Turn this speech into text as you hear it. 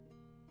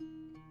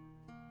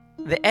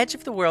The Edge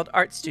of the World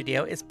Art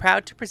Studio is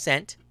proud to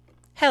present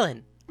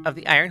Helen of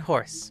the Iron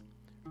Horse,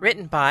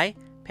 written by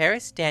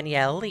Paris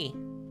Danielle Lee.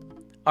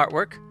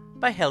 Artwork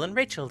by Helen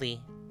Rachel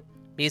Lee.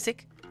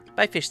 Music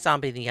by Fish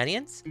Zombie the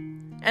Onions.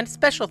 And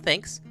special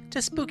thanks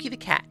to Spooky the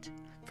Cat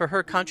for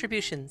her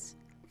contributions,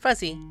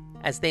 fuzzy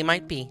as they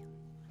might be.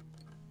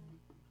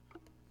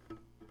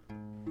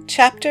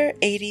 Chapter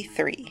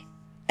 83.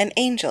 An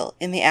Angel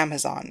in the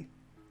Amazon.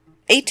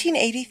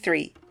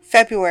 1883,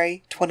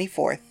 February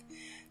 24th.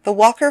 The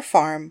Walker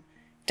Farm,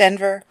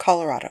 Denver,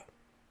 Colorado.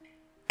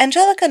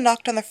 Angelica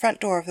knocked on the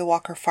front door of the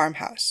Walker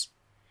farmhouse.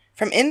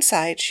 From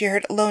inside, she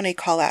heard Elone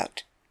call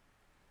out,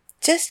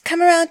 "Just come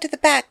around to the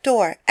back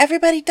door.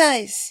 Everybody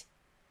does."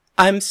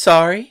 "I'm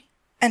sorry?"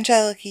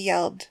 Angelica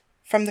yelled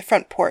from the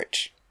front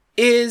porch.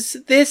 "Is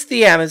this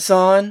the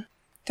Amazon?"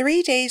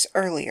 3 days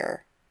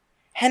earlier,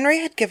 Henry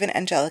had given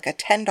Angelica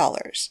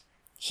 $10.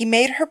 He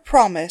made her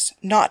promise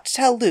not to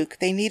tell Luke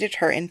they needed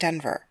her in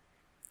Denver.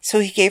 So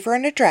he gave her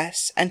an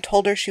address and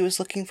told her she was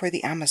looking for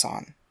the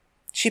Amazon.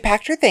 She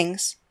packed her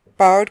things,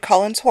 borrowed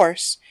Colin's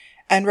horse,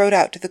 and rode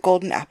out to the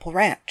Golden Apple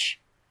Ranch.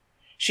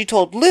 She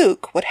told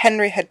Luke what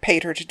Henry had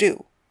paid her to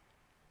do.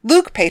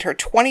 Luke paid her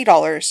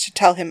 $20 to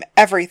tell him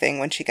everything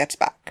when she gets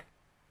back.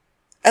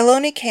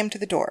 Elone came to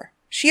the door.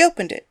 She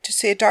opened it to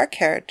see a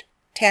dark-haired,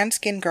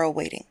 tan-skinned girl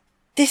waiting.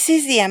 "This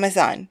is the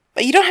Amazon,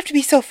 but you don't have to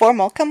be so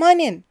formal. Come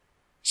on in."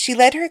 She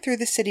led her through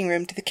the sitting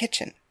room to the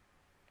kitchen.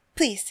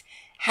 "Please,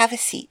 have a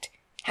seat.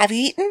 Have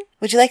you eaten?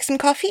 Would you like some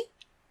coffee?"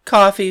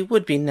 "Coffee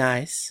would be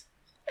nice.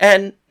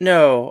 And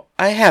no,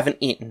 I haven't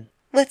eaten."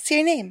 "What's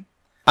your name?"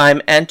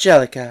 "I'm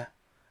Angelica.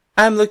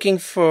 I'm looking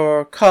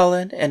for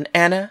Colin and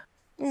Anna."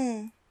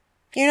 You're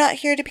not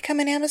here to become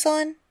an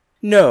Amazon?"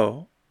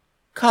 "No.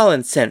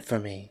 Colin sent for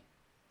me.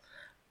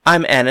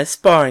 I'm Anna's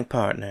sparring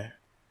partner."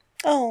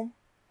 "Oh,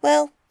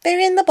 well, they're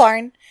in the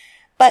barn.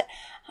 But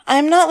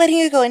I'm not letting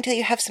you go until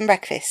you have some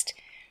breakfast.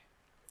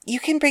 You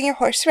can bring your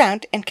horse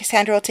around, and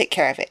Cassandra will take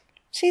care of it.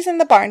 She's in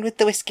the barn with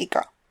the whiskey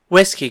girl."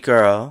 "Whiskey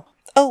girl?"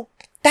 "Oh,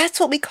 that's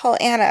what we call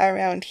Anna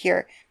around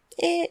here.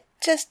 It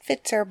just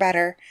fits her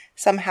better,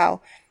 somehow.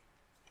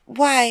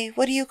 Why,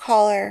 what do you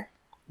call her?"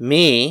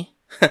 "Me?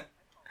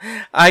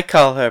 I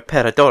call her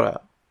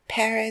Peradora."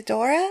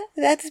 "Peradora?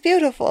 That's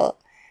beautiful.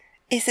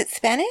 Is it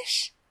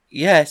Spanish?"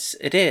 "Yes,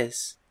 it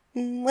is."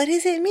 "What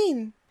does it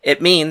mean?"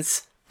 "It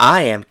means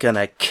I am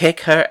gonna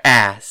kick her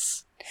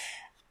ass."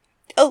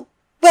 "Oh,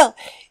 well,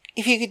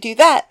 if you could do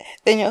that,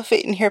 then you'll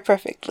fit in here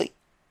perfectly."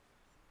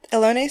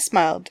 Elone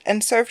smiled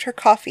and served her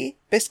coffee,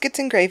 biscuits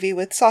and gravy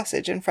with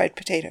sausage and fried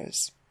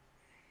potatoes.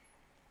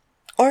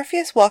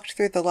 Orpheus walked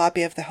through the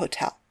lobby of the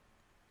hotel.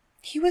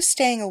 He was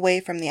staying away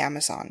from the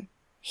Amazon.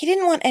 He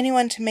didn't want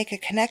anyone to make a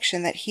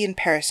connection that he and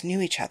Paris knew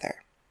each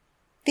other.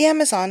 The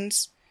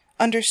Amazons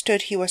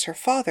understood he was her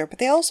father, but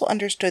they also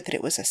understood that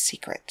it was a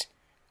secret.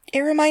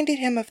 It reminded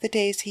him of the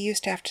days he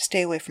used to have to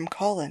stay away from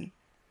Colin.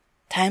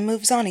 Time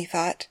moves on, he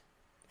thought.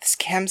 The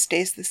scam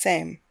stays the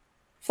same.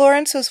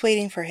 Florence was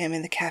waiting for him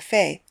in the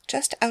cafe,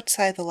 just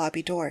outside the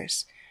lobby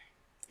doors.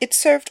 It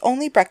served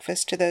only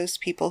breakfast to those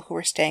people who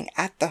were staying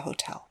at the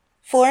hotel.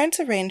 Florence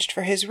arranged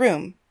for his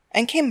room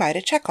and came by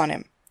to check on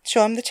him,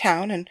 show him the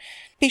town, and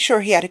be sure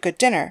he had a good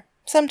dinner.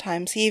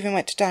 Sometimes he even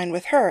went to dine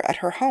with her at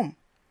her home.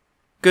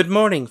 "Good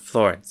morning,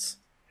 Florence,"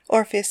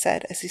 Orpheus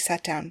said as he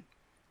sat down.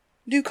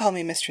 "Do call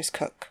me Mistress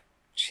Cook,"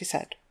 she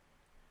said.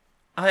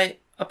 "I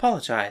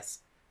apologize,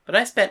 but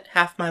I spent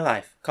half my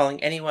life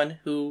calling anyone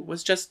who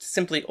was just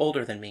simply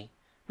older than me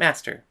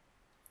Master.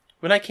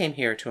 When I came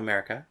here to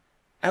America,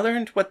 I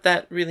learned what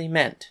that really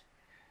meant.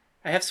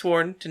 I have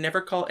sworn to never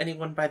call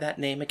anyone by that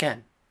name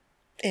again."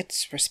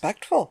 "It's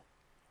respectful."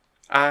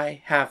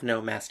 "I have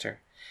no master,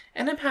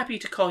 and I'm happy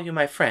to call you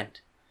my friend,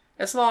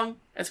 as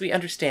long as we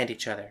understand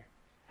each other.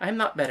 I'm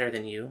not better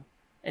than you,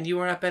 and you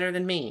are not better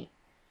than me.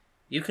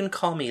 You can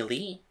call me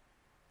Lee."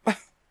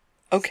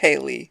 "Okay,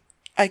 Lee,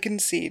 I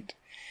concede.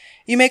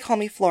 You may call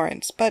me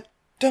Florence, but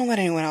don't let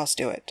anyone else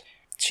do it."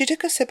 She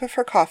took a sip of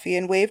her coffee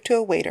and waved to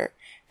a waiter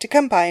to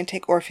come by and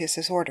take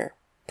Orpheus's order.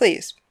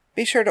 "Please,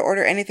 be sure to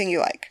order anything you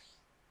like."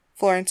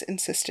 Florence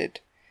insisted.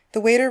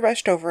 The waiter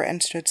rushed over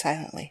and stood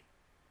silently.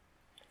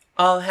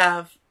 "I'll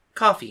have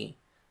coffee,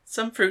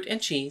 some fruit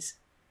and cheese,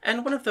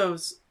 and one of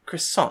those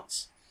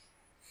croissants."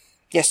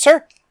 "Yes,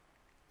 sir."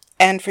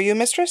 "And for you,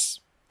 mistress?"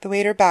 The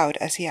waiter bowed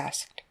as he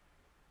asked.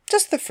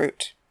 "Just the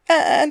fruit,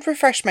 and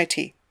refresh my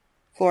tea,"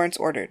 Florence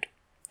ordered.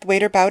 The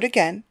waiter bowed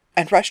again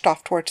and rushed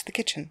off towards the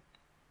kitchen.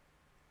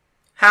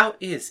 "How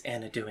is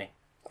Anna doing?"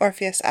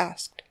 Orpheus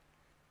asked.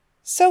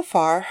 "So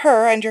far,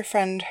 her and your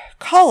friend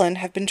Colin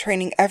have been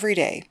training every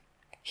day.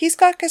 He's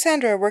got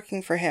Cassandra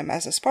working for him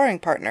as a sparring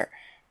partner,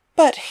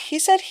 but he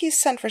said he's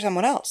sent for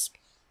someone else."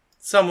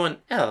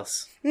 "Someone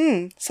else?"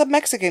 Some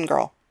Mexican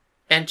girl."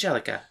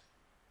 "Angelica.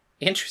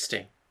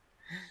 Interesting.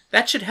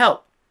 That should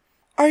help."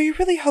 "Are you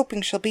really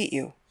hoping she'll beat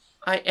you?"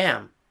 "I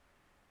am."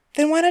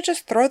 "Then why not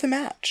just throw the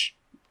match?"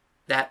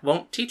 "That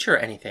won't teach her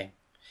anything.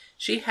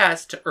 She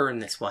has to earn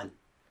this one.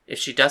 If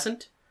she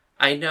doesn't,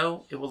 I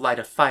know it will light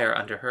a fire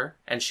under her,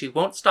 and she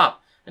won't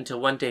stop until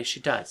one day she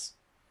does.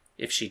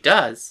 If she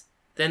does,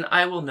 then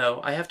I will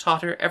know I have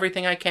taught her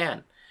everything I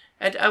can,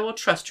 and I will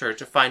trust her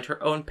to find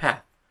her own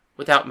path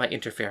without my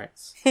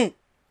interference. I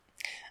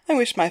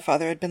wish my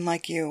father had been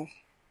like you.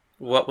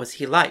 What was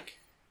he like?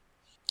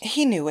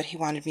 He knew what he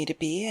wanted me to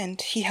be,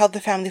 and he held the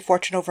family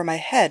fortune over my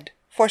head,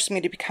 forcing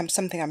me to become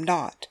something I'm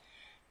not.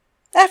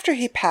 After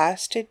he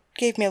passed, it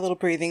gave me a little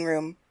breathing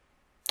room.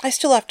 I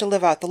still have to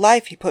live out the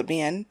life he put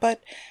me in,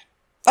 but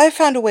I've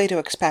found a way to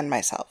expand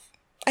myself.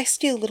 I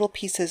steal little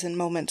pieces and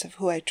moments of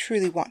who I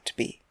truly want to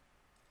be.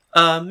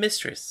 A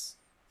mistress?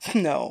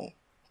 No.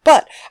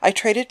 But I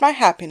traded my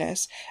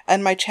happiness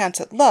and my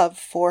chance at love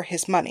for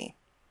his money.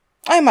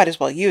 I might as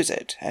well use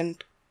it,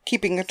 and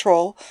keeping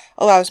control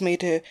allows me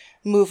to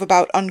move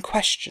about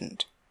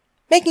unquestioned.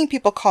 Making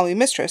people call me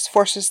mistress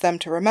forces them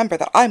to remember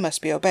that I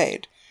must be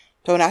obeyed.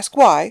 Don't ask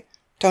why,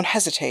 don't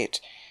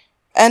hesitate,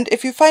 and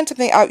if you find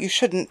something out you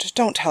shouldn't,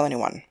 don't tell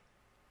anyone.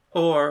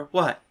 Or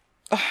what?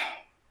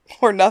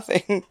 Or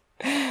nothing.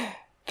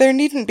 There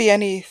needn't be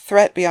any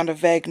threat beyond a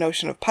vague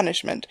notion of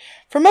punishment.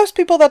 For most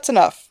people, that's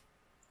enough.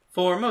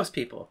 For most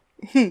people?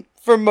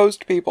 For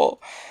most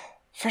people.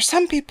 For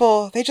some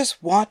people, they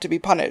just want to be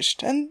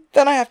punished, and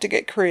then I have to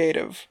get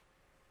creative.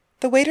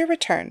 The waiter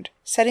returned,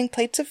 setting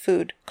plates of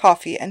food,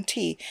 coffee, and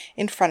tea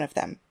in front of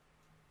them.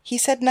 He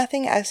said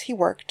nothing as he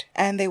worked,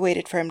 and they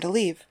waited for him to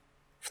leave.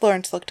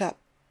 Florence looked up.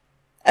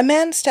 A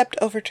man stepped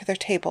over to their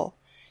table.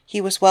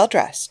 He was well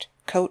dressed,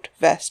 coat,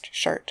 vest,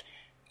 shirt,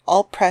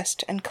 all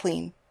pressed and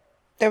clean.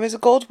 There was a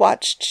gold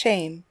watch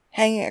chain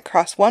hanging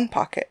across one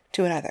pocket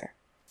to another.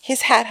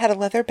 His hat had a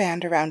leather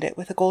band around it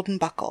with a golden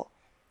buckle.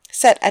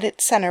 Set at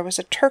its center was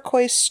a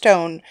turquoise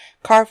stone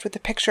carved with a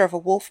picture of a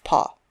wolf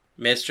paw.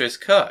 Mistress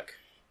Cook,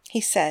 he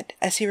said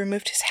as he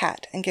removed his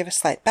hat and gave a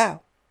slight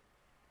bow.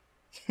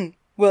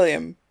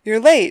 William, you're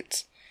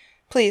late.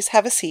 Please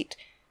have a seat.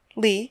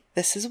 Lee,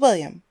 this is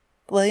William.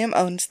 William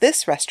owns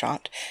this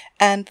restaurant,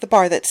 and the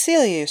bar that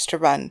Celia used to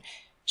run.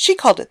 She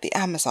called it the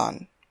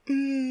Amazon.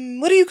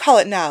 What do you call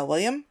it now,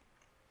 William?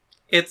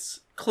 It's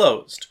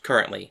closed,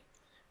 currently.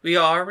 We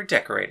are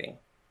redecorating.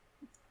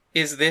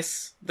 Is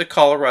this the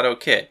Colorado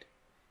Kid?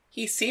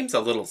 He seems a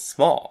little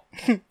small.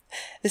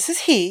 This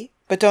is he,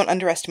 but don't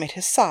underestimate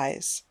his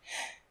size.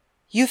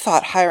 You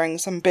thought hiring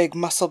some big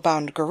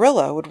muscle-bound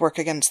gorilla would work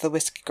against the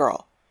Whiskey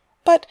Girl,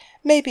 but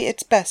maybe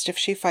it's best if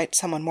she fights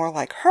someone more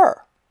like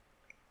her.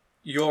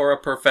 You're a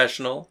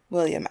professional?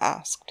 William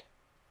asked.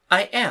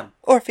 I am.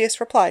 Orpheus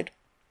replied.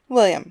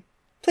 William,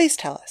 please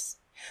tell us,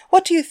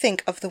 what do you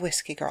think of the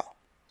Whiskey Girl?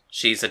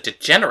 She's a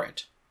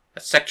degenerate, a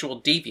sexual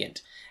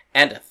deviant,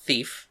 and a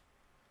thief.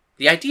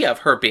 The idea of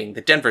her being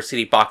the Denver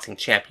City boxing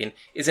champion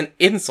is an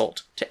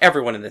insult to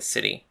everyone in this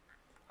city.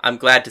 I'm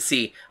glad to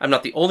see I'm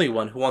not the only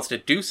one who wants to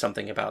do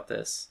something about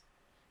this.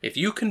 If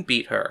you can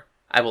beat her,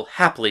 I will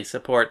happily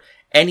support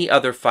any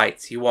other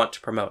fights you want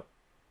to promote.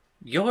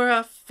 You're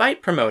a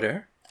fight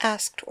promoter?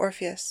 Asked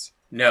Orpheus.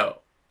 No,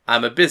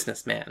 I'm a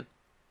businessman.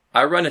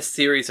 I run a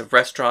series of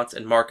restaurants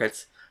and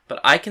markets, but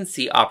I can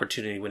see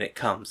opportunity when it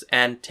comes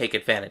and take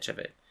advantage of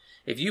it.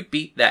 If you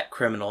beat that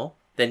criminal,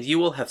 then you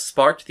will have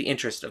sparked the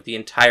interest of the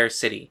entire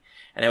city,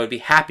 and I would be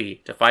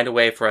happy to find a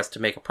way for us to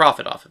make a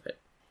profit off of it.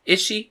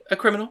 Is she a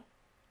criminal?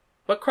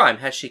 What crime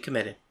has she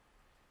committed?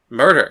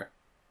 Murder.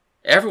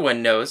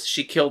 Everyone knows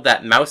she killed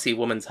that mousy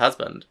woman's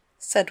husband,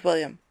 said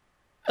William.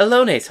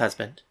 Alone's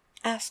husband,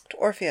 asked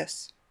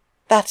Orpheus.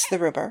 That's the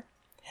rumor.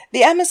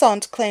 The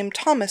Amazons claim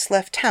Thomas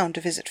left town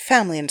to visit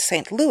family in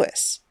St.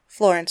 Louis,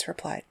 Florence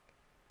replied.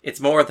 It's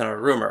more than a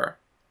rumor.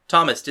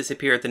 Thomas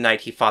disappeared the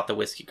night he fought the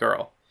Whiskey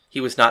Girl. He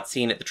was not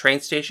seen at the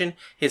train station.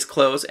 His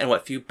clothes and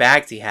what few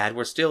bags he had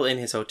were still in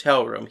his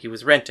hotel room he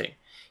was renting.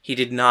 He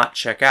did not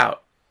check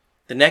out.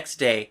 The next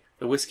day,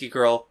 the Whiskey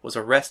Girl was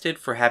arrested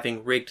for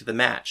having rigged the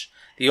match.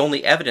 The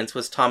only evidence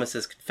was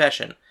Thomas's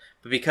confession,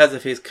 but because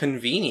of his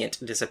convenient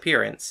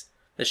disappearance,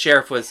 the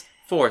sheriff was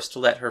forced to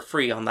let her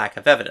free on lack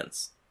of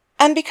evidence.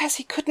 And because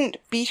he couldn't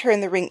beat her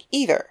in the ring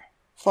either,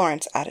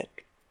 Florence added.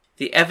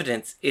 The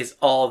evidence is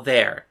all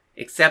there,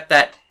 except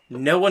that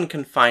no one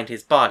can find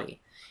his body.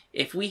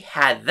 If we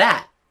had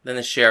that, then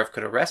the sheriff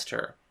could arrest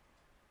her.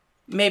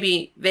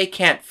 Maybe they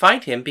can't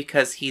find him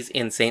because he's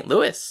in St.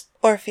 Louis,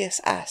 Orpheus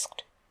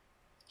asked.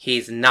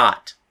 He's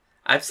not.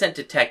 I've sent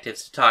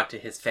detectives to talk to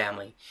his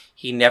family.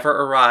 He never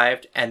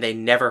arrived, and they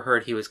never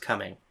heard he was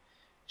coming.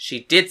 She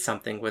did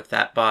something with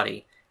that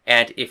body,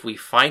 and if we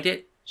find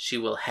it, she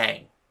will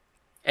hang.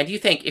 And you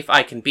think if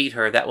I can beat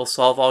her, that will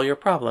solve all your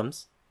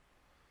problems?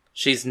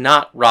 She's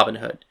not Robin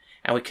Hood,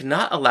 and we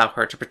cannot allow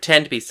her to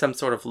pretend to be some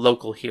sort of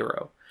local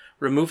hero.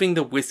 Removing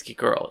the Whiskey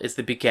Girl is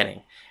the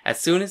beginning. As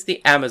soon as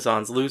the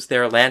Amazons lose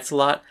their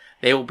Lancelot,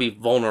 they will be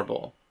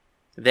vulnerable.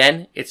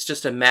 Then it's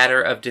just a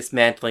matter of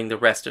dismantling the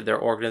rest of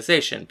their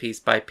organization piece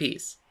by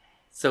piece.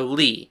 So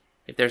Lee,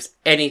 if there's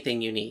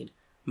anything you need,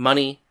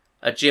 money,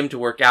 a gym to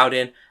work out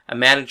in, a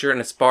manager and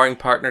a sparring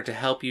partner to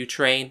help you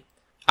train,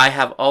 I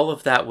have all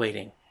of that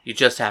waiting. You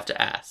just have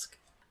to ask.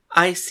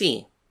 I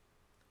see.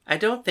 I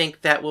don't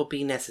think that will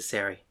be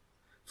necessary.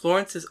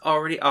 Florence has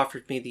already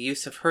offered me the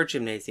use of her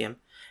gymnasium,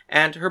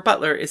 and her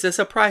butler is a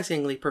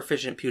surprisingly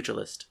proficient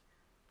pugilist.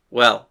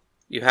 Well,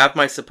 you have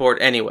my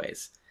support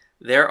anyways.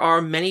 There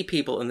are many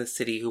people in the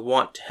city who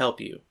want to help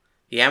you.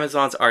 The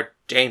Amazons are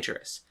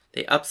dangerous.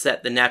 They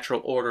upset the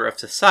natural order of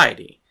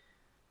society.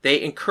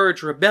 They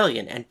encourage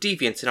rebellion and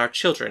deviance in our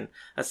children,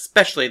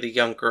 especially the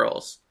young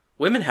girls.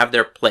 Women have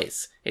their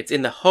place. It's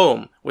in the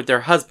home, with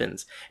their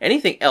husbands.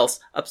 Anything else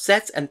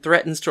upsets and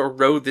threatens to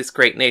erode this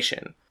great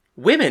nation.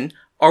 Women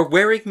are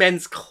wearing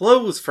men's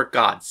clothes, for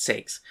God's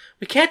sakes.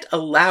 We can't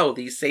allow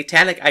these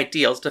satanic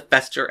ideals to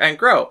fester and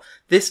grow.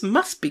 This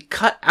must be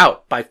cut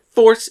out by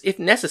force if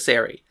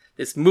necessary.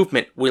 This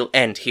movement will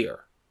end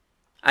here.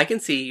 I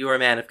can see you are a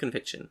man of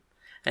conviction,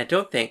 and I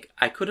don't think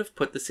I could have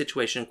put the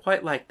situation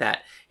quite like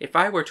that if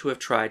I were to have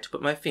tried to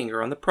put my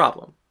finger on the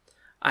problem.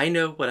 I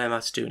know what I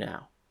must do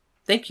now.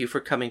 Thank you for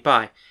coming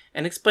by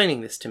and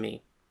explaining this to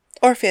me.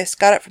 Orpheus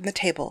got up from the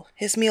table,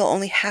 his meal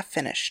only half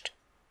finished.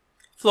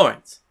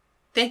 Florence,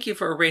 thank you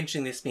for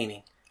arranging this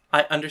meeting.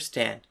 I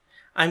understand.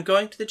 I'm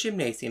going to the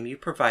gymnasium you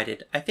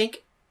provided. I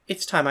think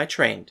it's time I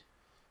trained.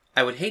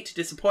 I would hate to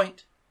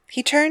disappoint.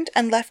 He turned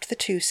and left the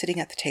two sitting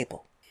at the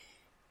table.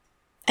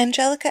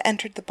 Angelica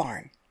entered the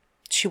barn.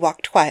 She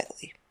walked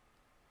quietly.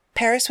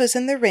 Paris was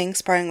in the ring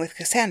sparring with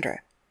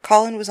Cassandra.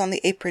 Colin was on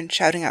the apron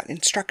shouting out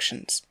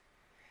instructions.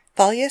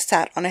 Thalia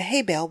sat on a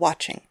hay bale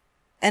watching.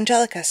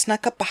 Angelica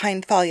snuck up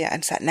behind Thalia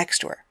and sat next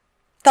to her.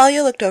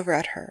 Thalia looked over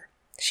at her.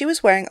 She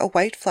was wearing a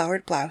white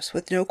flowered blouse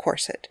with no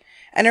corset,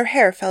 and her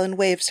hair fell in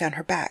waves down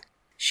her back.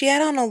 She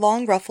had on a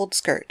long ruffled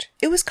skirt.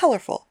 It was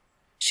colorful.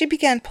 She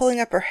began pulling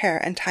up her hair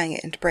and tying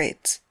it into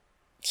braids.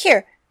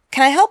 "Here,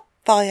 can I help?"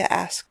 Thalia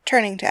asked,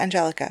 turning to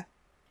Angelica.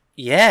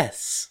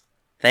 Yes.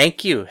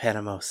 Thank you,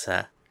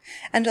 Hermosa,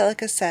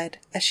 Angelica said,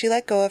 as she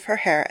let go of her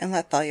hair and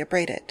let Thalia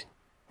braid it.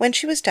 When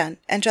she was done,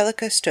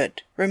 Angelica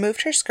stood,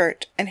 removed her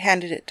skirt, and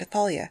handed it to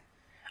Thalia.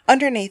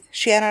 Underneath,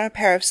 she had on a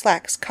pair of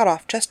slacks cut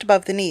off just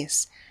above the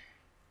knees.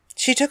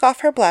 She took off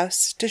her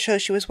blouse to show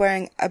she was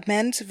wearing a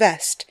men's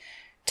vest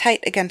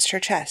tight against her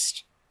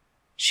chest.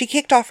 She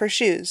kicked off her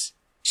shoes.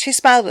 She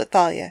smiled at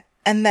Thalia,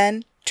 and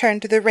then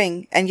turned to the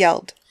ring and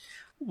yelled,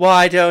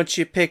 "Why don't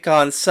you pick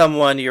on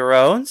someone your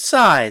own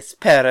size,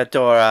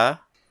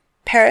 Peridora?"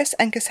 Paris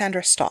and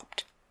Cassandra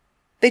stopped.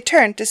 They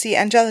turned to see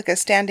Angelica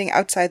standing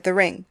outside the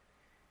ring.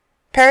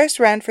 Paris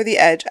ran for the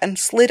edge and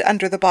slid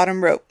under the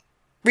bottom rope.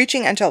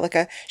 Reaching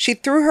Angelica, she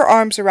threw her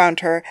arms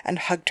around her and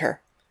hugged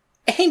her.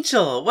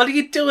 "Angel, what are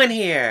you doing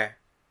here?"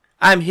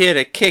 "I'm here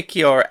to kick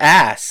your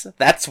ass,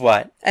 that's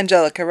what,"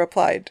 Angelica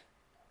replied.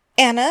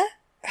 "Anna,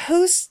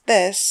 who's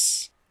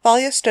this?"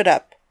 Thalia stood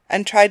up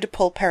and tried to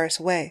pull Paris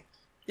away.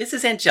 "This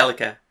is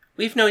Angelica.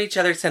 We've known each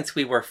other since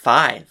we were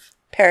 5.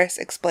 Paris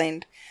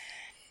explained.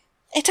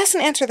 "It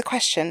doesn't answer the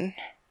question.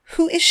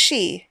 Who is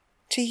she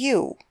to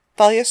you?"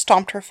 Thalia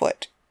stomped her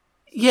foot.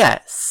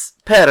 "Yes,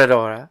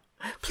 Peridora.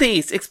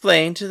 Please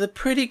explain to the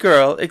pretty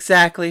girl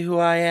exactly who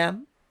I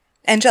am."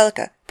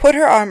 Angelica put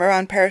her arm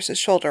around Paris's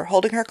shoulder,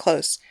 holding her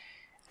close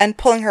and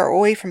pulling her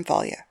away from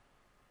Thalia.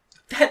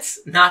 "That's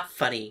not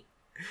funny.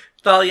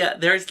 Thalia,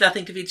 there is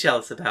nothing to be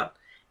jealous about.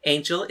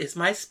 Angel is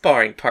my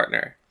sparring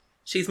partner.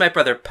 She's my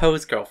brother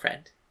Poe's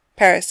girlfriend,"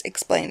 Paris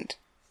explained.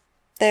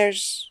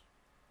 "There's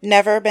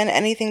never been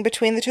anything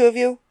between the two of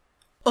you?"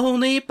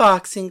 "Only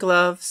boxing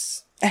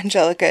gloves,"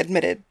 Angelica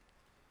admitted.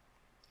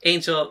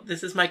 "Angel,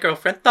 this is my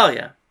girlfriend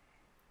Thalia."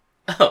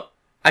 "Oh,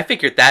 I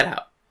figured that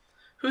out.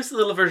 Who's the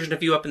little version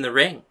of you up in the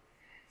ring?"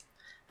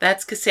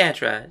 "That's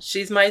Cassandra.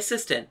 She's my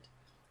assistant.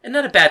 And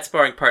not a bad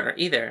sparring partner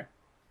either."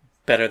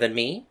 "Better than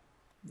me?"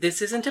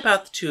 "This isn't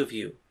about the two of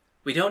you.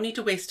 We don't need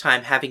to waste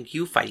time having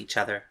you fight each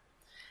other.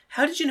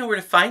 How did you know where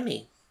to find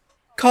me?"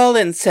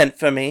 "Colin sent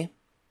for me.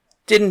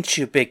 Didn't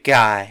you, big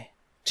guy?"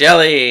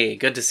 "Jelly,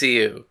 good to see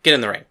you. Get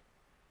in the ring."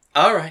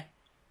 "All right.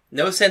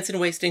 No sense in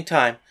wasting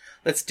time.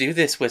 Let's do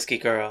this, whiskey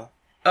girl."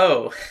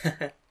 "Oh,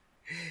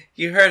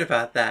 you heard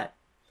about that.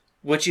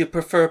 Would you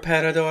prefer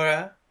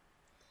Peridora?"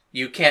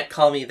 "You can't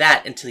call me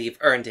that until you've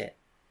earned it."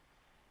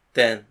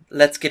 "Then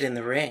let's get in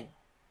the ring."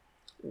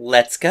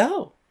 "Let's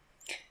go."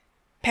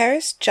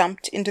 Paris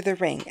jumped into the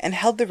ring and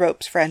held the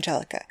ropes for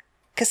Angelica.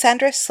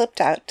 Cassandra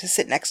slipped out to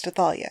sit next to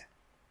Thalia.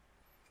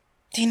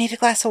 "Do you need a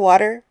glass of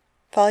water?"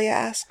 Thalia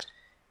asked.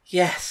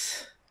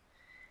 "Yes.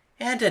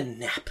 And a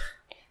nap,"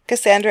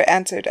 Cassandra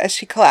answered as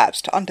she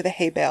collapsed onto the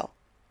hay bale.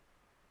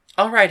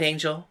 "All right,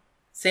 Angel.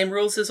 Same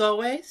rules as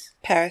always?"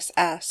 Paris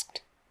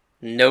asked.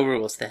 "No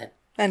rules, then."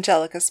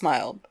 Angelica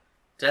smiled.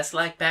 "Just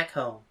like back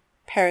home,"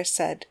 Paris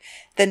said,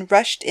 then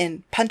rushed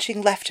in,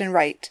 punching left and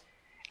right.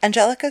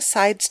 Angelica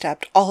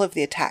sidestepped all of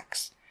the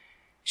attacks.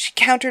 She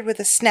countered with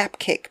a snap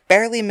kick,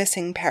 barely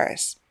missing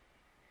Paris.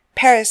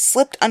 Paris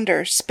slipped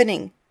under,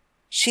 spinning.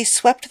 She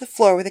swept the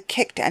floor with a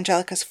kick to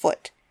Angelica's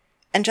foot.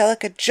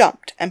 Angelica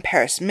jumped, and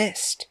Paris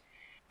missed.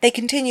 They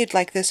continued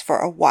like this for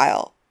a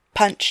while.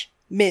 Punch,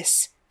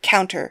 miss,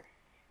 counter.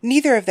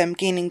 Neither of them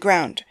gaining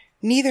ground,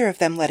 neither of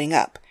them letting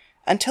up,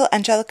 until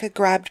Angelica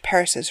grabbed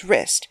Paris's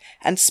wrist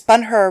and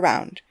spun her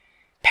around.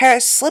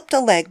 Paris slipped a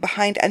leg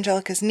behind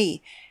Angelica's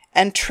knee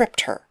and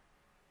tripped her.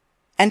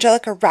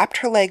 Angelica wrapped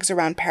her legs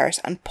around Paris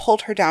and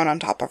pulled her down on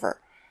top of her.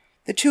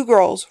 The two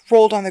girls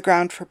rolled on the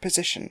ground for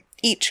position,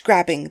 each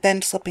grabbing,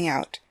 then slipping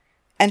out.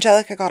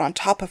 Angelica got on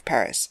top of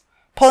Paris,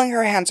 pulling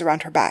her hands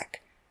around her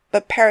back,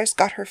 but Paris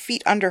got her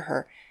feet under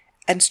her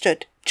and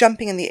stood,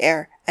 jumping in the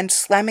air and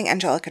slamming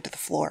Angelica to the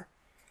floor.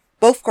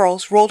 Both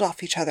girls rolled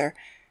off each other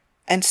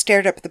and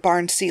stared up at the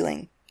barn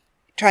ceiling,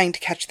 trying to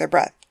catch their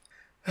breath.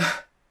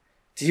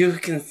 Do you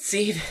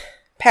concede?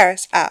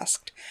 Paris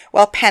asked,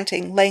 while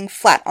panting, laying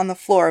flat on the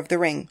floor of the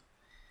ring.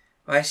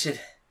 Why should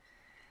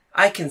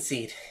I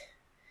concede?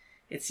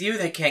 It's you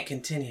that can't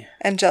continue.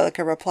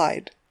 Angelica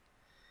replied.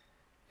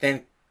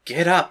 Then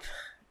get up.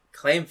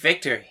 Claim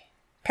victory.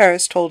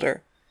 Paris told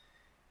her.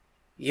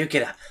 You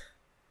get up,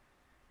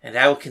 and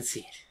I will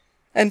concede.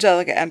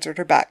 Angelica answered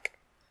her back.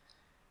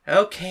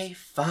 Okay,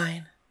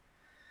 fine.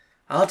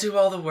 I'll do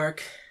all the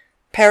work.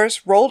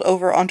 Paris rolled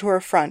over onto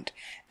her front,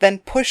 then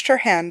pushed her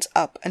hands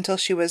up until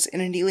she was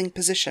in a kneeling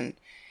position.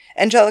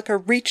 Angelica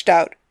reached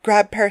out,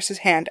 grabbed Paris's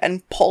hand,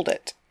 and pulled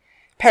it.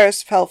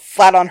 Paris fell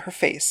flat on her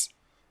face.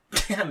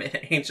 Damn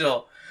it,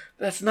 Angel.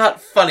 That's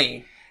not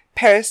funny.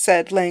 Paris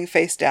said, laying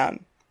face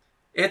down.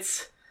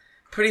 It's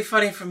pretty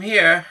funny from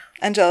here.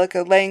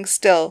 Angelica laying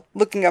still,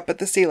 looking up at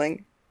the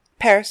ceiling.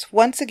 Paris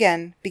once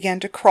again began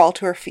to crawl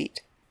to her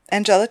feet.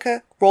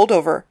 Angelica rolled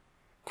over,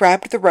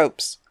 grabbed the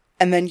ropes,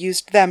 and then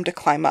used them to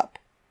climb up.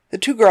 The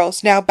two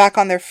girls, now back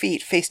on their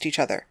feet, faced each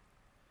other.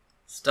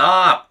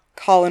 Stop!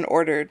 Colin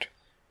ordered.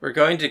 We're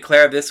going to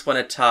declare this one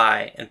a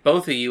tie, and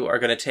both of you are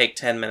going to take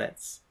 10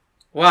 minutes.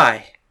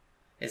 Why?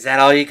 Is that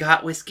all you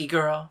got, Whiskey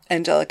Girl?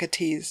 Angelica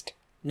teased.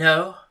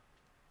 No.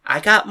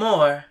 I got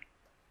more.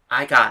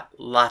 I got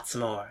lots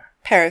more.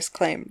 Paris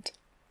claimed.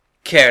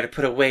 Care to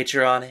put a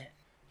wager on it?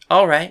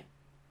 All right.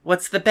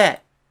 What's the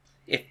bet?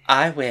 If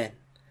I win,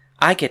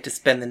 I get to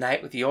spend the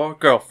night with your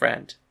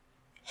girlfriend.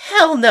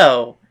 Hell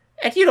no!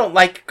 And you don't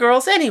like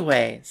girls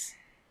anyways.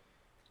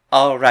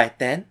 All right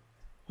then.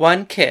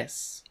 One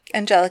kiss.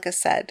 Angelica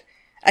said,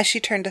 as she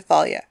turned to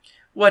Thalia.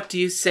 What do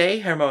you say,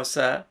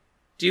 Hermosa?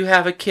 Do you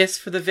have a kiss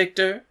for the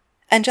victor?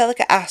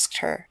 Angelica asked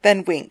her,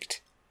 then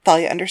winked.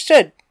 Thalia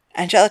understood.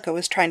 Angelica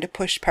was trying to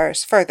push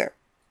Paris further.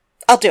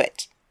 I'll do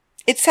it.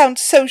 It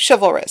sounds so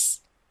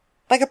chivalrous.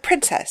 Like a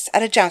princess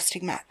at a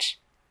jousting match.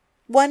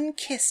 One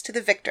kiss to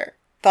the victor.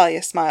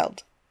 Thalia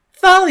smiled.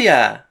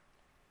 Thalia!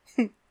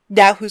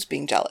 Now who's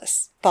being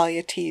jealous?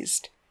 Thalia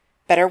teased.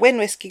 Better win,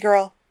 Whiskey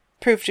Girl.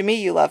 Prove to me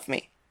you love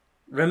me.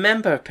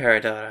 Remember,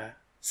 Peridora,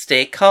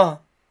 stay calm.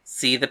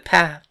 See the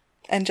path.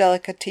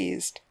 Angelica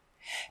teased.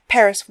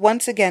 Paris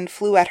once again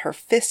flew at her,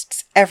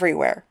 fists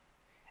everywhere.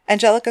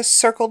 Angelica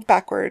circled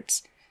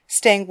backwards,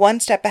 staying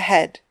one step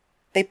ahead.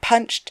 They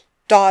punched,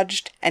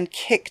 dodged, and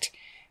kicked.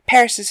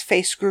 Paris's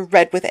face grew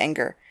red with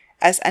anger,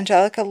 as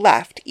Angelica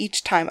laughed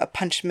each time a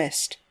punch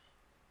missed.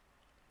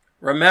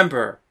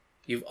 Remember,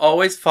 you've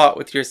always fought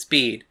with your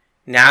speed.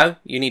 Now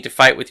you need to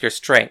fight with your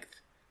strength.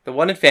 The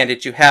one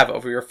advantage you have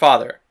over your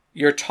father.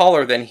 You're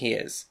taller than he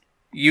is.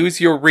 Use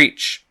your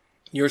reach.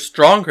 You're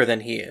stronger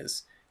than he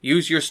is.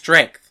 Use your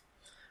strength.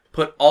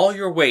 Put all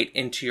your weight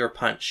into your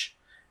punch.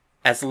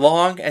 As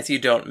long as you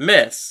don't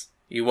miss,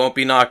 you won't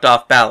be knocked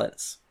off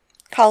balance.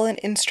 Colin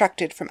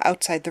instructed from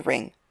outside the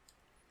ring.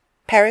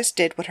 Paris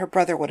did what her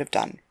brother would have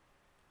done.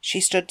 She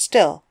stood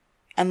still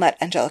and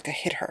let Angelica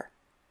hit her.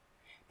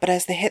 But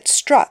as the hit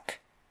struck,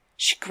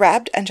 she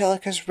grabbed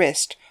Angelica's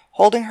wrist,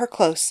 holding her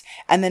close,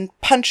 and then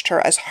punched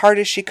her as hard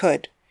as she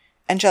could.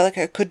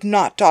 Angelica could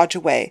not dodge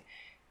away,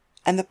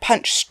 and the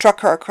punch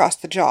struck her across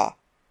the jaw.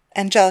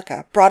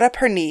 Angelica brought up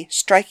her knee,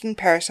 striking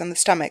Paris on the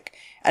stomach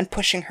and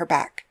pushing her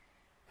back.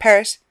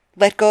 Paris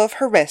let go of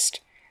her wrist,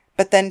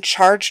 but then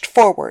charged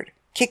forward,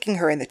 kicking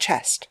her in the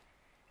chest.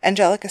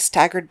 Angelica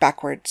staggered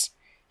backwards,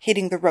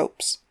 hitting the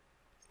ropes.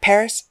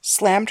 Paris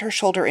slammed her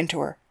shoulder into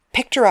her,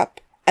 picked her up,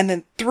 and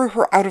then threw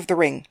her out of the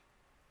ring.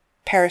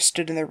 Paris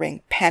stood in the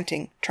ring,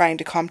 panting, trying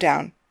to calm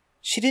down.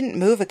 She didn't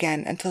move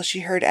again until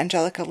she heard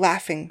Angelica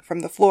laughing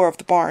from the floor of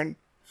the barn.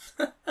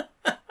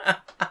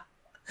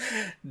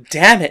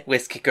 Damn it,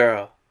 Whiskey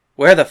Girl.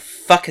 Where the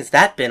fuck has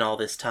that been all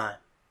this time?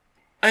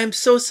 I'm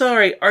so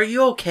sorry. Are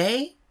you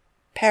okay?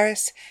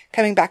 Paris,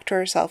 coming back to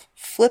herself,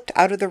 flipped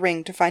out of the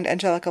ring to find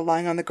Angelica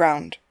lying on the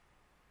ground.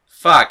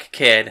 Fuck,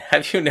 kid.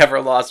 Have you never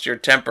lost your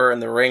temper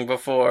in the ring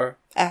before?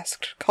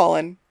 Asked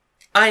Colin.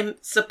 I'm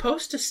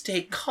supposed to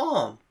stay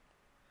calm.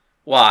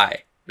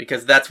 Why?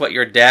 Because that's what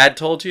your dad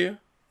told you?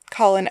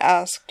 Colin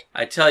asked.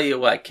 I tell you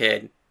what,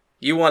 kid.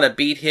 You want to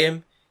beat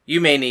him? You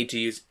may need to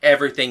use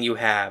everything you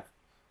have.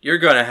 You're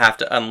going to have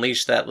to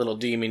unleash that little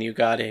demon you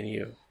got in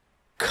you.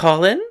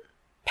 Colin?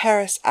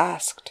 Paris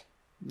asked.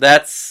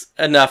 That's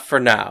enough for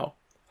now.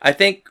 I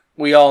think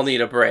we all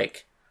need a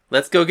break.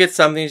 Let's go get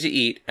something to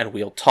eat and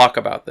we'll talk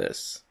about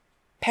this.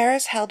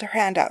 Paris held her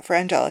hand out for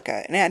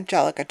Angelica, and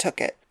Angelica took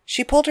it.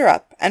 She pulled her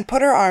up and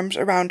put her arms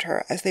around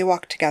her as they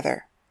walked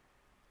together.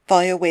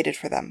 Thalia waited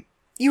for them.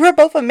 You are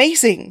both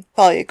amazing,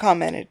 Thalia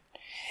commented,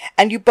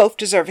 and you both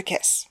deserve a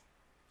kiss.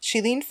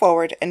 She leaned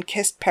forward and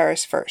kissed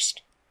Paris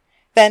first.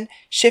 Then,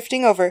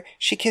 shifting over,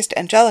 she kissed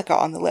Angelica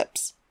on the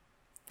lips.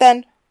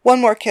 Then,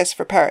 One more kiss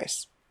for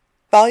Paris.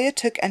 Thalia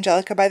took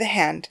Angelica by the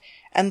hand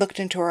and looked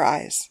into her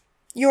eyes.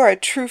 You are a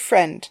true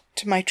friend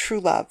to my true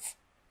love.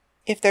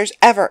 If there's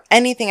ever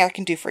anything I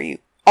can do for you,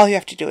 all you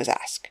have to do is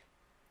ask.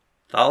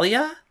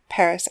 Thalia?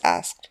 Paris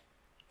asked.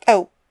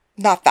 Oh,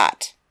 not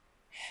that.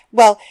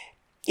 Well,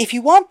 if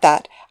you want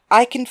that,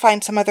 I can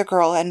find some other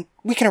girl and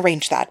we can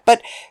arrange that,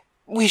 but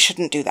we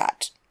shouldn't do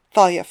that.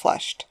 Thalia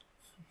flushed.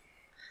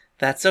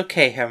 That's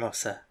okay,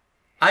 Hermosa.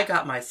 I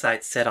got my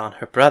sights set on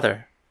her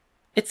brother.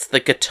 It's the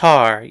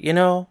guitar, you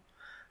know?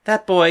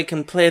 That boy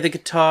can play the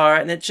guitar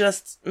and it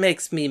just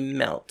makes me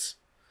melt.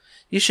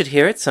 You should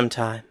hear it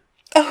sometime.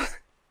 Oh,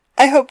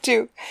 I hope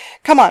to.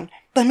 Come on,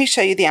 let me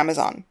show you the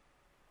Amazon.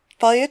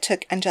 Thalia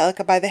took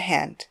Angelica by the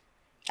hand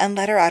and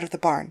led her out of the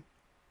barn.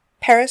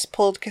 Paris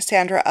pulled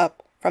Cassandra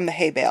up from the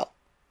hay bale.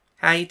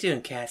 How you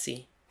doing,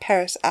 Cassie?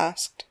 Paris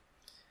asked.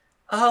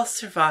 I'll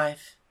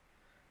survive.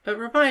 But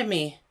remind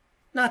me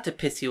not to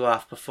piss you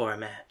off before a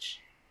match.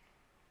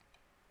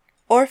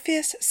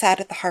 Orpheus sat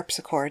at the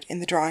harpsichord in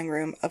the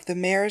drawing-room of the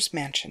mayor's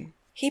mansion.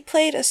 He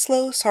played a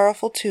slow,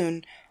 sorrowful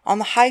tune on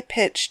the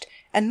high-pitched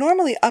and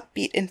normally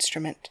upbeat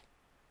instrument.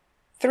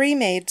 3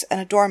 maids and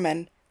a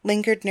doorman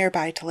lingered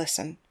nearby to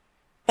listen,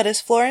 but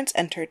as Florence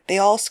entered, they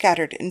all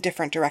scattered in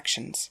different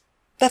directions.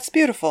 That's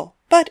beautiful,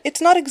 but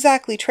it's not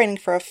exactly training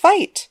for a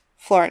fight,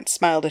 Florence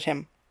smiled at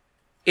him.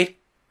 It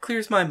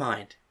clears my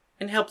mind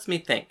and helps me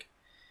think.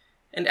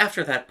 And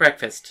after that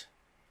breakfast,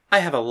 I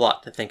have a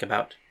lot to think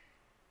about.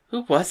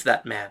 Who was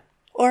that man?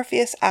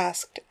 Orpheus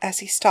asked as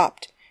he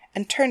stopped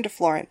and turned to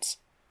Florence.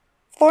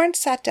 Florence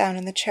sat down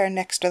in the chair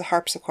next to the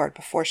harpsichord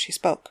before she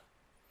spoke.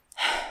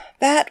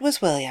 That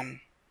was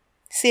William,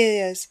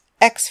 Celia's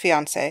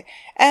ex-fiancé,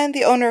 and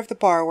the owner of the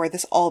bar where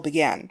this all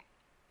began.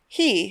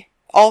 He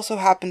also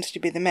happens to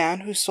be the man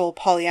who stole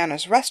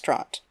Pollyanna's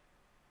restaurant.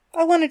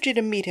 I wanted you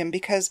to meet him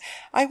because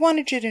I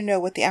wanted you to know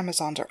what the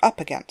Amazons are up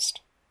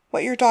against,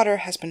 what your daughter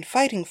has been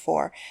fighting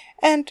for,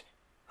 and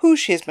who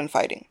she has been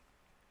fighting.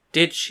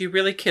 Did she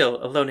really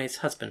kill Alone's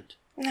husband?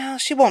 No,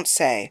 she won't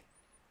say.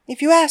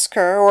 If you ask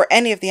her, or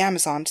any of the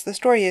Amazons, the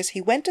story is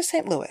he went to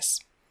St. Louis.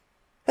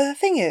 But the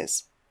thing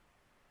is,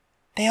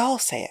 they all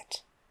say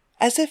it,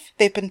 as if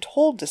they've been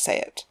told to say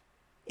it.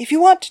 If you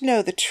want to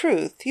know the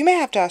truth, you may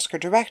have to ask her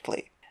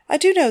directly. I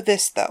do know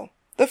this, though.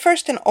 The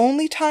first and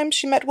only time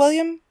she met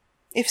William,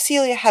 if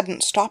Celia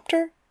hadn't stopped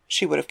her,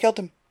 she would have killed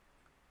him.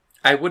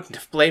 I wouldn't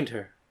have blamed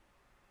her.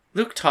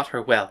 Luke taught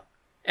her well,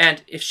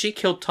 and if she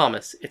killed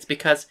Thomas, it's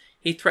because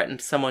he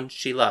threatened someone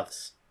she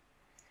loves.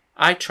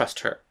 I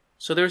trust her,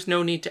 so there's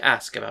no need to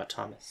ask about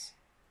Thomas.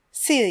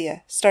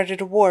 Celia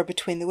started a war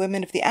between the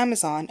women of the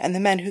Amazon and the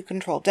men who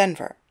control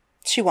Denver.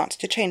 She wants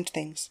to change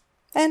things,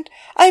 and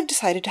I've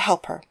decided to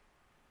help her.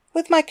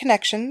 With my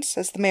connections,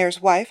 as the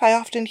mayor's wife, I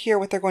often hear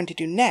what they're going to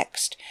do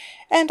next,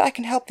 and I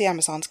can help the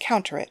Amazons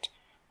counter it.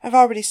 I've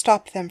already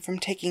stopped them from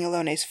taking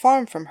Alone's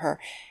farm from her,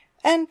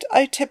 and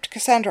I tipped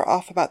Cassandra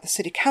off about the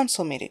city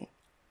council meeting.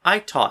 I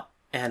taught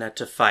Anna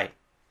to fight.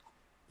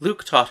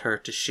 Luke taught her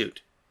to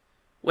shoot.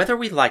 Whether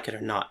we like it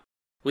or not,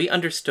 we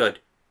understood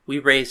we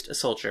raised a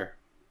soldier.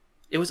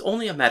 It was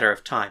only a matter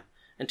of time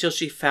until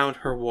she found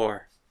her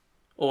war.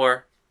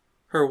 Or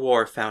her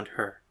war found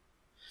her.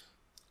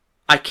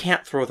 I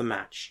can't throw the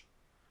match.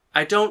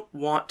 I don't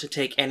want to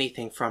take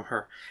anything from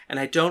her, and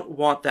I don't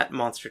want that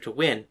monster to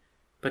win,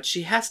 but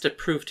she has to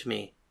prove to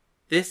me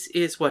this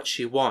is what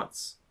she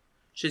wants.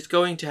 She's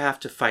going to have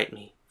to fight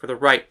me for the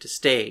right to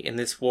stay in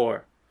this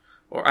war,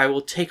 or I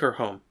will take her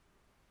home.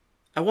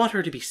 I want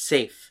her to be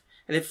safe,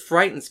 and it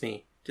frightens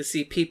me to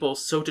see people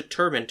so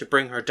determined to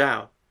bring her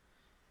down.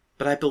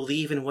 But I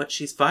believe in what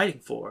she's fighting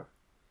for.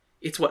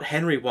 It's what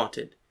Henry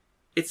wanted.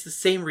 It's the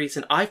same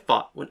reason I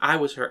fought when I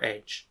was her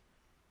age.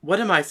 What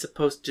am I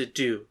supposed to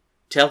do?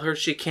 Tell her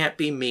she can't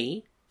be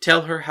me?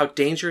 Tell her how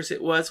dangerous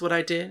it was what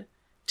I did?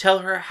 Tell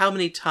her how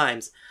many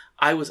times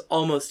I was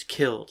almost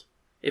killed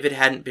if it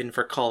hadn't been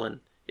for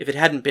Colin, if it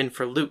hadn't been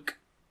for Luke?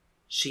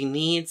 She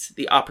needs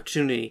the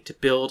opportunity to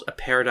build a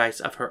paradise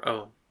of her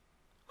own.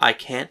 I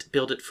can't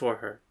build it for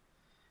her.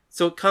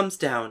 So it comes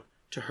down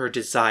to her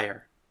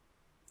desire.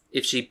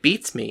 If she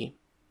beats me,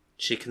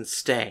 she can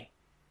stay.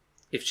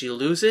 If she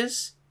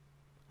loses,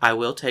 I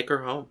will take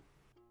her home.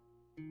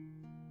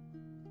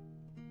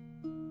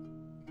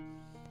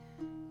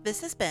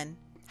 This has been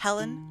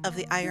Helen of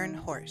the Iron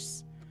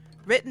Horse,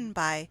 written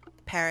by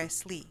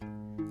Paris Lee,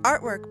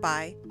 artwork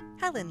by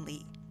Helen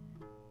Lee,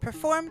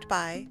 performed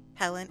by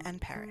Helen and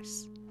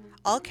Paris.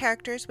 All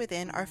characters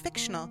within are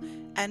fictional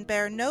and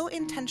bear no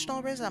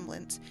intentional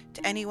resemblance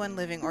to anyone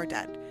living or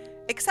dead,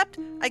 except,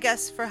 I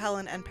guess, for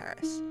Helen and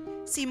Paris.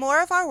 See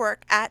more of our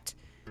work at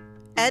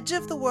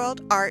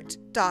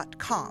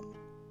edgeoftheworldart.com.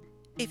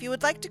 If you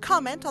would like to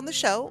comment on the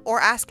show or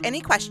ask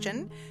any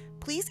question,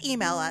 please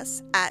email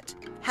us at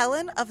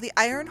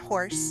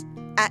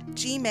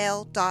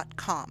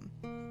helenoftheironhorse@gmail.com.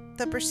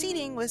 The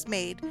proceeding was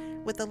made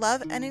with the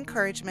love and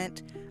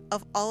encouragement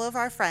of all of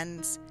our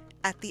friends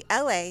at the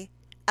LA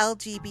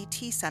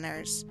LGBT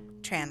Center's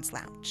Trans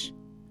Lounge.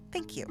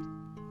 Thank you.